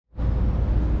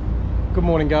Good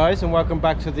morning guys, and welcome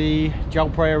back to the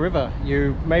Chaophraya River.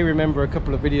 You may remember a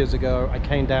couple of videos ago I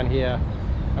came down here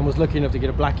and was lucky enough to get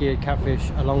a black-eared catfish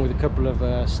along with a couple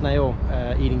of snail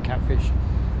eating catfish.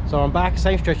 So I'm back,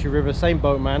 same stretch of river, same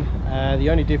boatman. The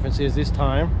only difference is this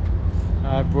time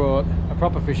I brought a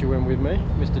proper fisherman with me,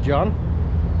 Mr. John.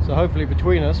 So hopefully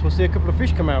between us we'll see a couple of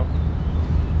fish come out.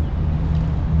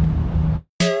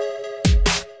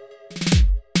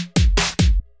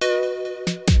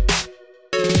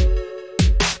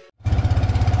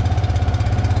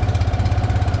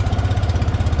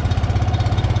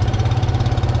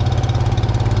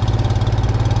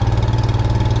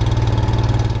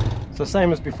 So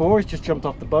same as before, he's just jumped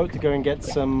off the boat to go and get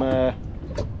some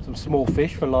small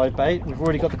fish for live bait. We've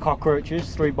already got the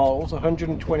cockroaches, 3 bottles,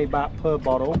 120 baht per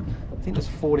bottle. I think there's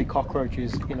 40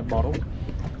 cockroaches in a bottle,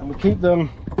 and we keep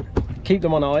them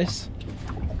on ice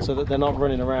so that they're not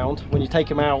running around. When you take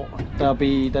them out,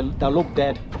 they'll look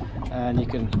dead, and you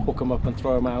can hook them up and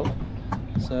throw them out.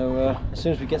 So as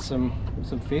soon as we get some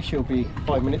fish, it'll be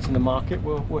 5 minutes in the market.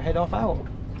 We'll head off out.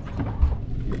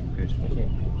 Good.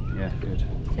 Yeah, good.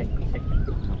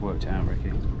 I've worked out, Ricky.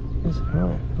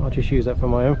 Right. I'll just use that for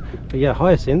my own. But yeah,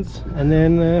 hyacinths, and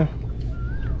then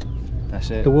that's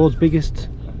it. The world's biggest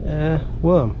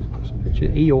worm, which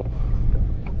is eel.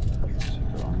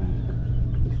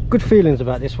 Good feelings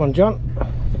about this one, John.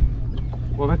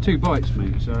 Well, I've had 2 bites,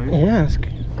 mate, so... Yeah,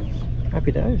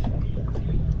 happy days.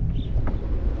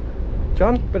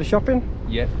 John, bit of shopping?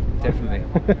 Yeah, definitely.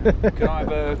 Can I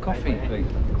have a coffee, please?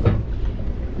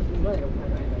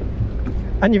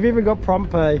 And you've even got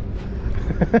prompt pay.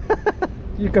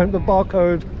 You've got the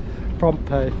barcode prompt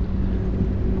pay.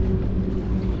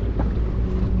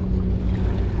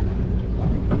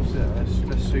 What's that?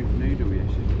 That's soup noodle,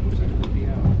 yes.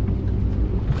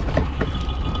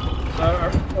 So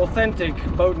authentic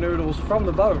boat noodles from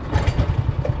the boat.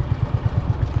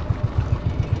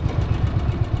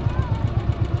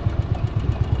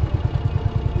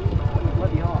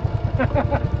 Bloody hot.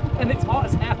 And it's hot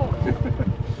as hell.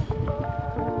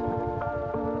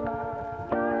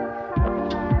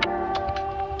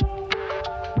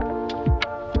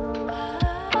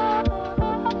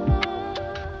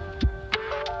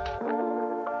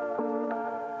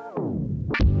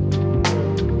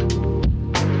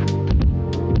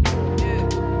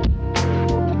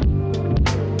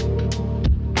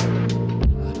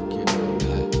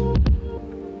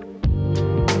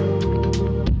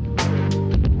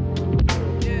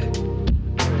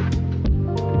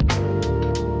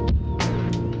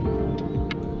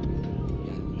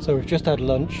 So we've just had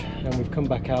lunch and we've come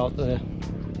back out. The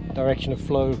direction of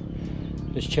flow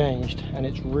has changed and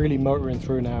it's really motoring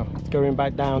through now. It's going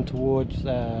back down towards,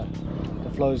 the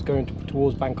flow is going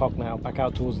towards Bangkok now, back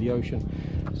out towards the ocean.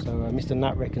 So Mr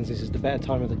Nat reckons this is the better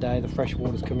time of the day. The fresh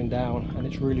water's coming down and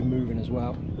it's really moving as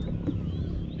well.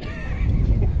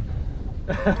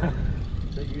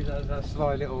 So use that as a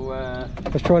sly little... I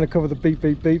was trying to cover the beep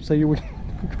beep beep so you would...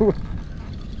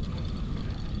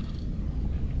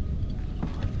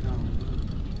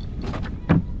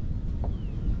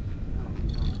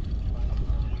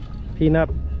 Peanut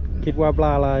คิดว่าปล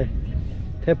าอะไร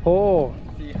เทโพ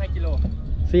 4-5 กิโล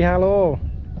 4-5 โล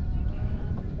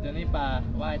เดี๋ยวนี้ปลา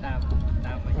ว่ายตาม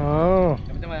ไป Oh,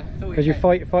 มันจะมาสู้ because you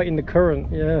fighting the current,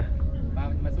 yeah. ปลา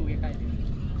มันจะมาสู้ใกล้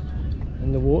ๆ And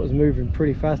the water's moving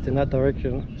pretty fast in that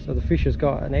direction, so the fish has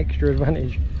got an extra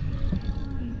advantage.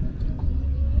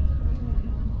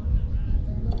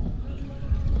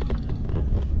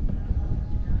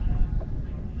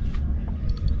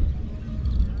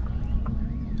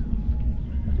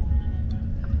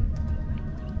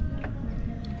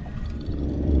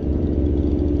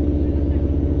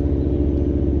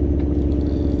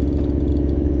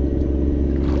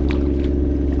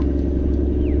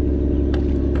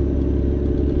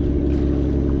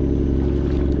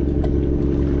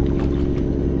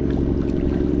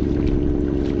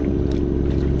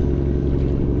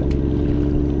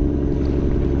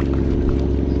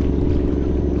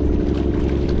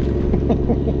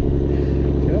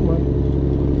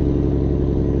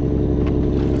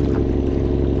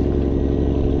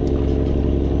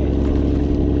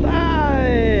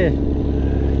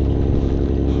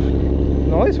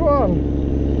 Nice one.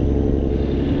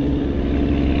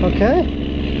 Okay.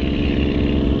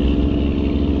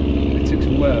 It took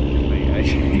some work, mate.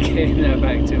 Actually, getting that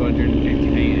back 250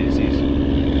 metres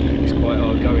is quite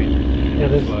hard going. Yeah,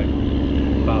 it is.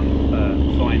 But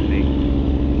finally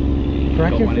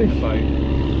got one in the boat.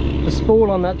 The spool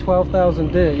on that 12,000D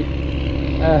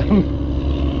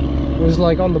was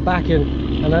like on the back end,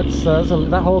 and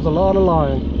that holds a lot of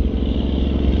line.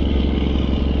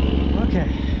 Okay.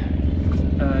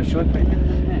 should I put it in the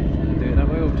net and do it that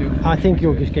way, or do? I think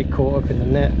you'll just get caught up in the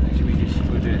net. Should we just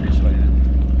we'll do it this way then?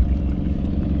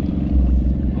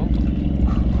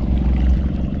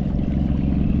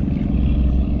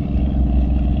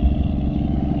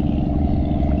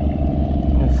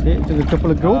 That's it, took a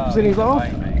couple of gulps and he's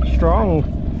off. Mate. Strong.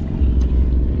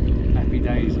 Happy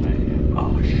days, mate.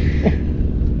 Oh shit.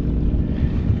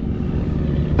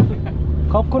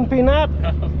 Popcorn peanut.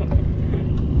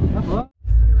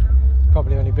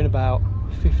 Probably only been about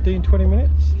 15-20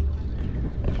 minutes.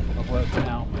 I've worked it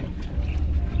out, mate.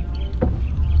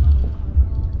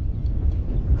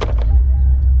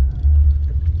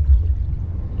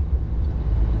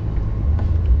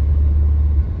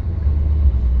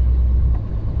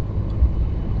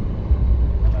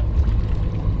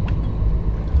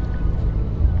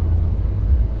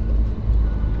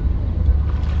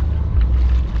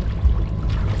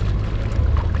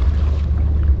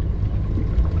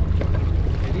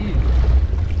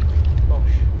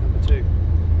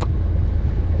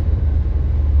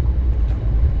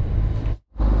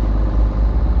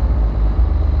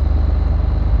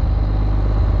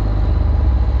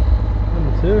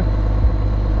 Beauty.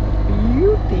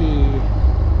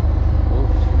 Oh,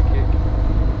 she's kick.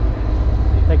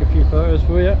 Take a few photos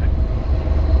for you.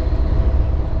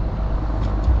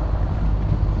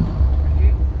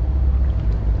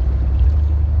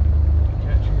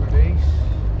 Catch and release.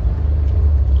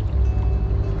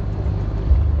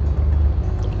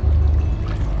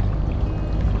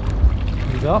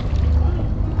 He's off.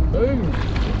 Boom.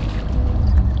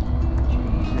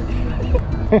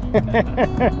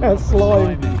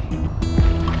 Slime.